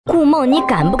顾梦，你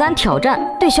敢不敢挑战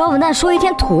对小粉蛋说一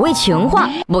天土味情话？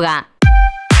不敢。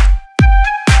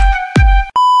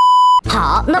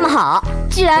好，那么好，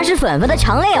既然是粉粉的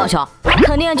强烈要求，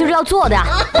肯定就是要做的呀。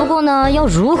不过呢，要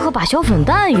如何把小粉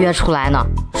蛋约出来呢？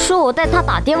说我带他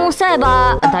打电工赛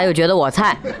吧，他又觉得我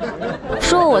菜；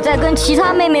说我在跟其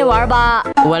他妹妹玩吧，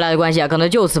未来的关系可能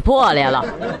就此破裂了。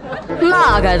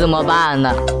那该怎么办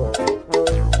呢？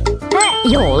哎，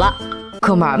有了！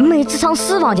哥们儿，每次上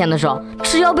私房钱的时候，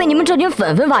只要被你们这群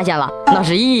粉粉发现了，那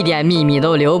是一点秘密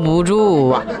都留不住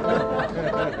啊。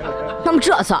那么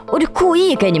这次我就故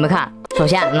意给你们看，首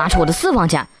先拿出我的私房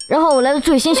钱，然后我来到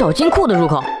最新小金库的入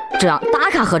口，这样打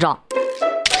卡合照，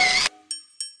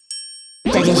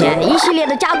再进行一系列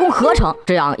的加工合成，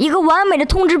这样一个完美的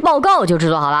通知报告就制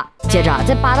作好了。接着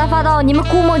再把它发到你们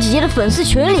顾梦姐姐的粉丝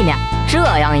群里面，这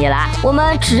样一来，我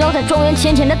们只要在庄园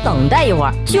浅浅的等待一会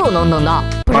儿，就能等到。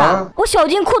不是，我小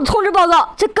金库的通知报告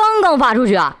才刚刚发出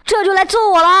去啊，这就来揍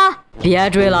我了！别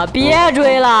追了，别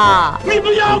追了！你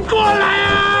不要过来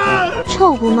啊！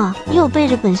臭姑妈又背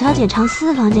着本小姐藏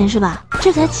私房钱是吧？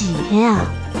这才几天啊？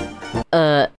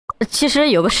其实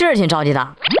有个事情着急他。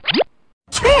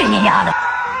去你丫的！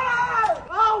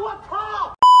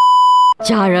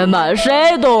家人们，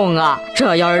谁懂啊？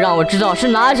这要是让我知道是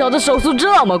哪小子手速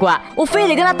这么快，我非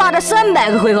得跟他大战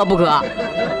300个回合不可。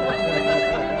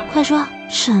快说，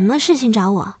什么事情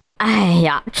找我？哎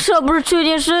呀，这不是最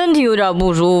近身体有点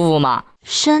不舒服吗？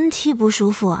身体不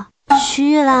舒服，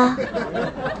虚啦？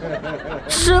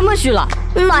什么虚了？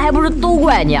那还不是都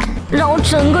怪你，让我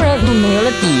整个人都没有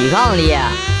了抵抗力。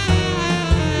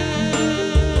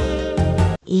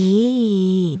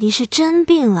咦，你是真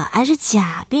病了还是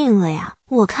假病了呀？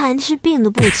我看是病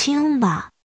得不轻吧。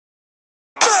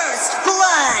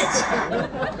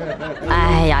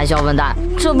哎呀，小笨蛋，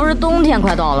这不是冬天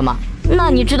快到了吗？那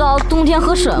你知道冬天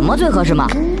喝什么最合适吗？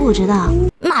不知道。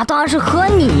那当然是和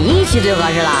你一起最合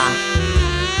适啦。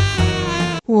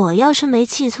我要是没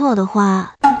记错的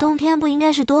话，冬天不应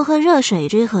该是多喝热水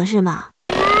最合适吗？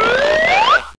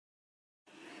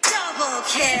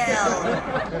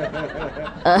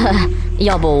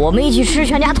要不我们一起吃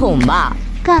全家桶吧？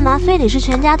干嘛非得是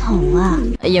全家桶啊？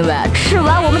因为吃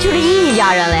完我们就是一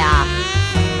家人了呀。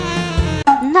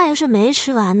那要是没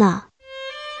吃完呢？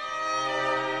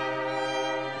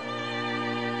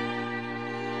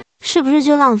是不是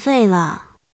就浪费了？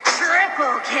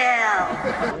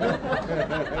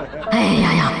哎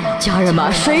呀呀，家人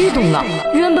们，谁懂啊？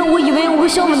原本我以为我和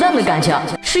小粉蛋的感情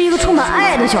是一个充满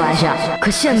爱的小爱情，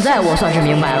可现在我算是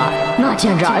明白了，那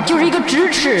简直就是一个直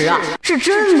尺啊，是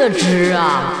真的直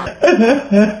啊！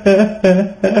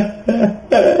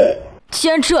既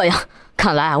然这样，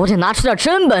看来我得拿出点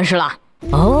真本事了。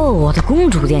哦，我的公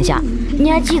主殿下，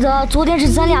你还记得昨天是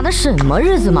咱俩的什么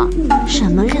日子吗？什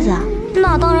么日子啊？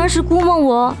那当然是估梦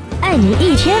我爱你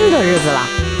1天的日子了。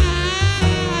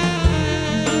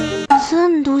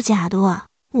真嘟假嘟，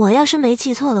我要是没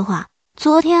记错的话，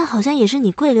昨天好像也是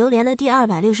你跪榴莲的第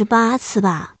268次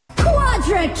吧。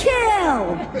Quadra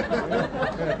kill！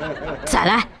 再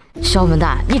来，小粉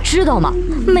蛋，你知道吗？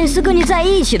每次跟你在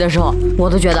一起的时候，我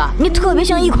都觉得你特别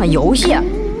像一款游戏。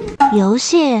游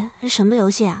戏？什么游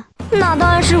戏啊？那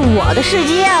当然是我的世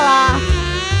界啦。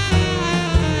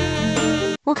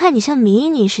我看你像迷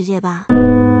你世界吧，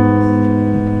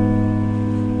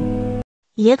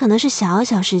也可能是小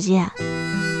小世界。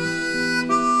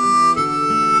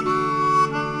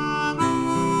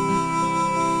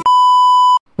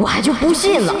我还就不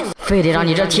信了，非得让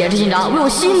你这铁石心肠为我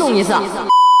心动一次。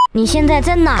你现在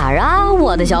在哪儿啊，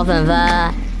我的小粉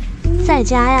粉？在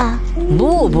家呀。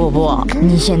不，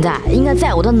你现在应该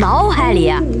在我的脑海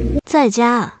里。在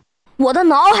家。我的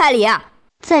脑海里。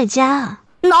在家。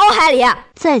脑海里。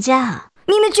在家。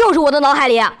明明就是我的脑海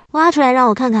里。挖出来让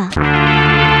我看看。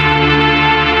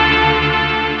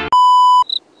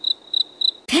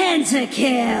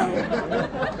Pentakill！